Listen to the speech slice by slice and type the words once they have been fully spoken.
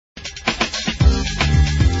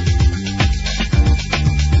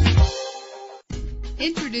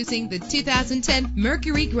Introducing the 2010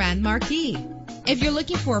 Mercury Grand Marquis. If you're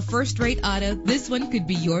looking for a first-rate auto, this one could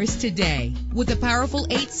be yours today. With a powerful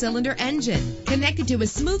 8-cylinder engine connected to a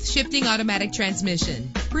smooth shifting automatic transmission,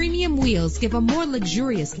 premium wheels give a more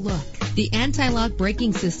luxurious look. The anti-lock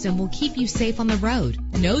braking system will keep you safe on the road.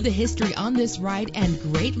 Know the history on this ride and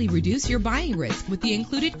greatly reduce your buying risk with the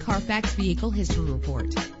included Carfax Vehicle History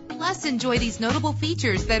Report. Plus, enjoy these notable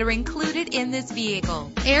features that are included in this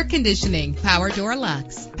vehicle: air conditioning, power door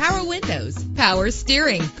locks, power windows, power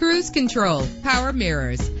steering, cruise control, power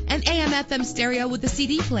mirrors, an AM/FM stereo with a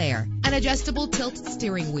CD player, an adjustable tilt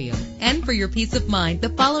steering wheel. And for your peace of mind, the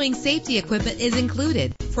following safety equipment is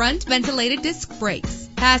included: front ventilated disc brakes,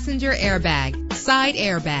 passenger airbag, side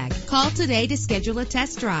airbag. Call today to schedule a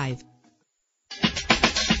test drive.